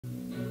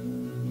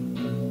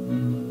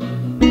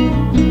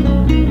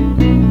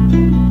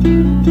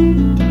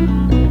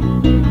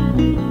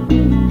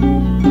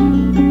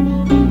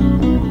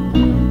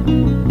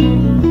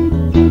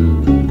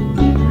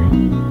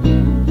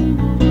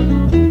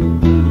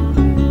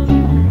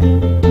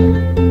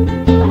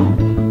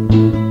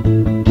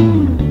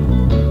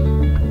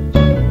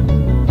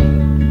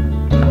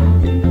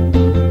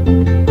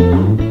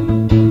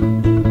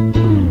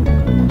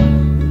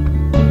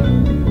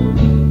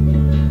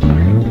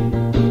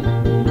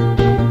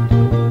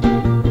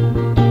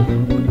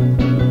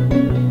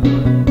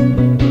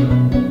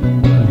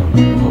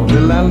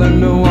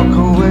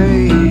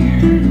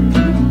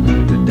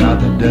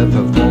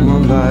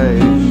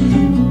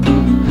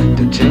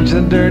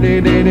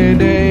dirty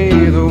day-to-day,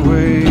 the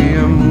way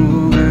I'm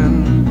moving.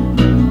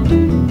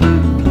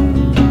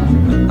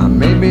 I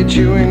may be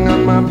chewing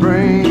on my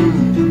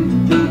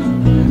brain,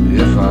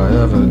 if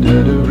I ever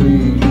did to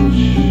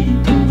reach.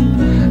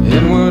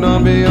 It would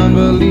all be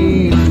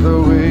unbelief, the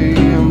way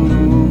I'm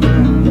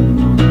moving.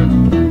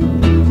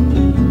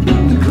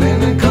 The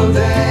clinical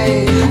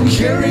day,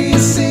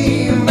 curious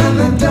seem, and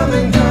the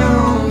dumbing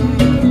down.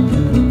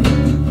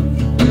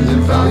 You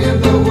value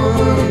the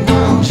word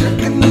while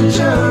checking the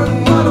churn.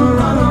 Wanna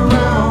run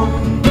around,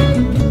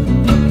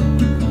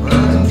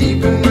 running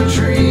deep in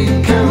retreat,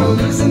 kinda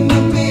losing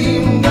the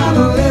beam,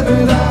 gotta live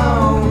it out.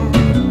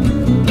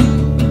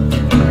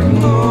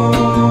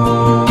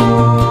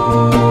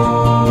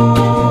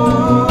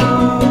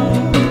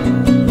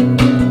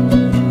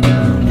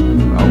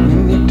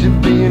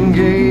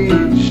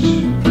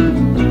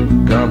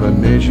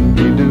 Combination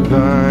be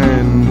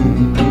divine.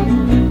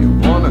 You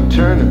wanna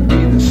turn and be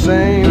the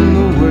same,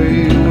 the way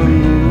we're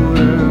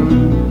moving.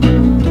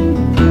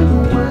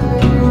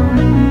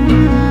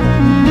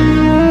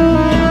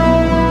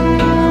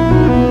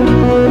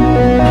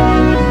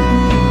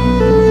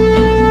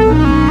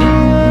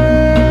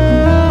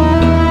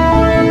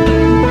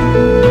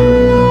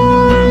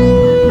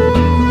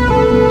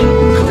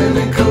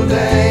 Clinical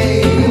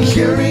day,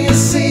 curious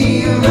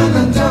seem, and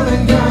the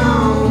dumbing down.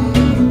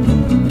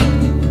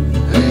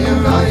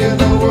 Value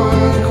the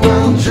work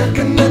while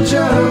checking the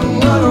jug.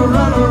 Wanna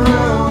run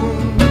around,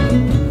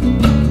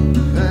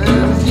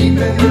 and deep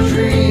in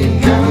retreat,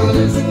 kinda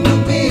losing the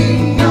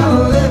beam, gotta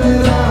live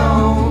it out.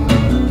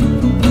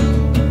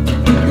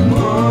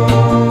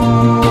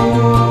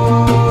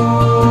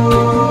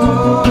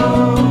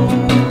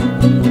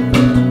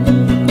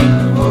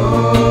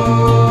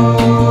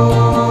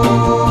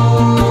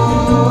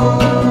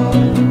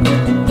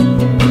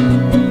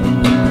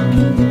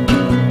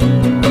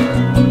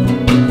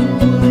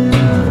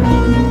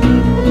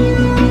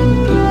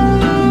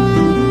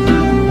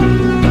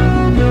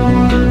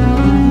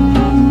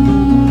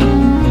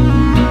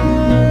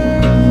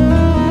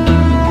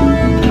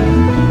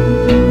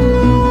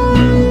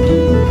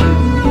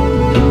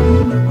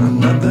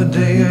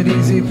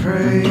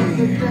 Pray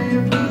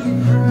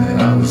that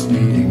I was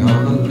speeding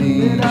on a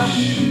leash.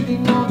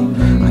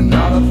 I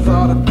not have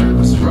thought it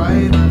was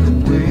right the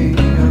way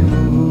I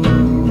moved.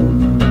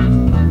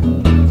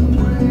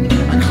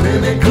 A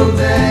clinical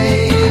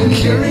day,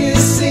 curious.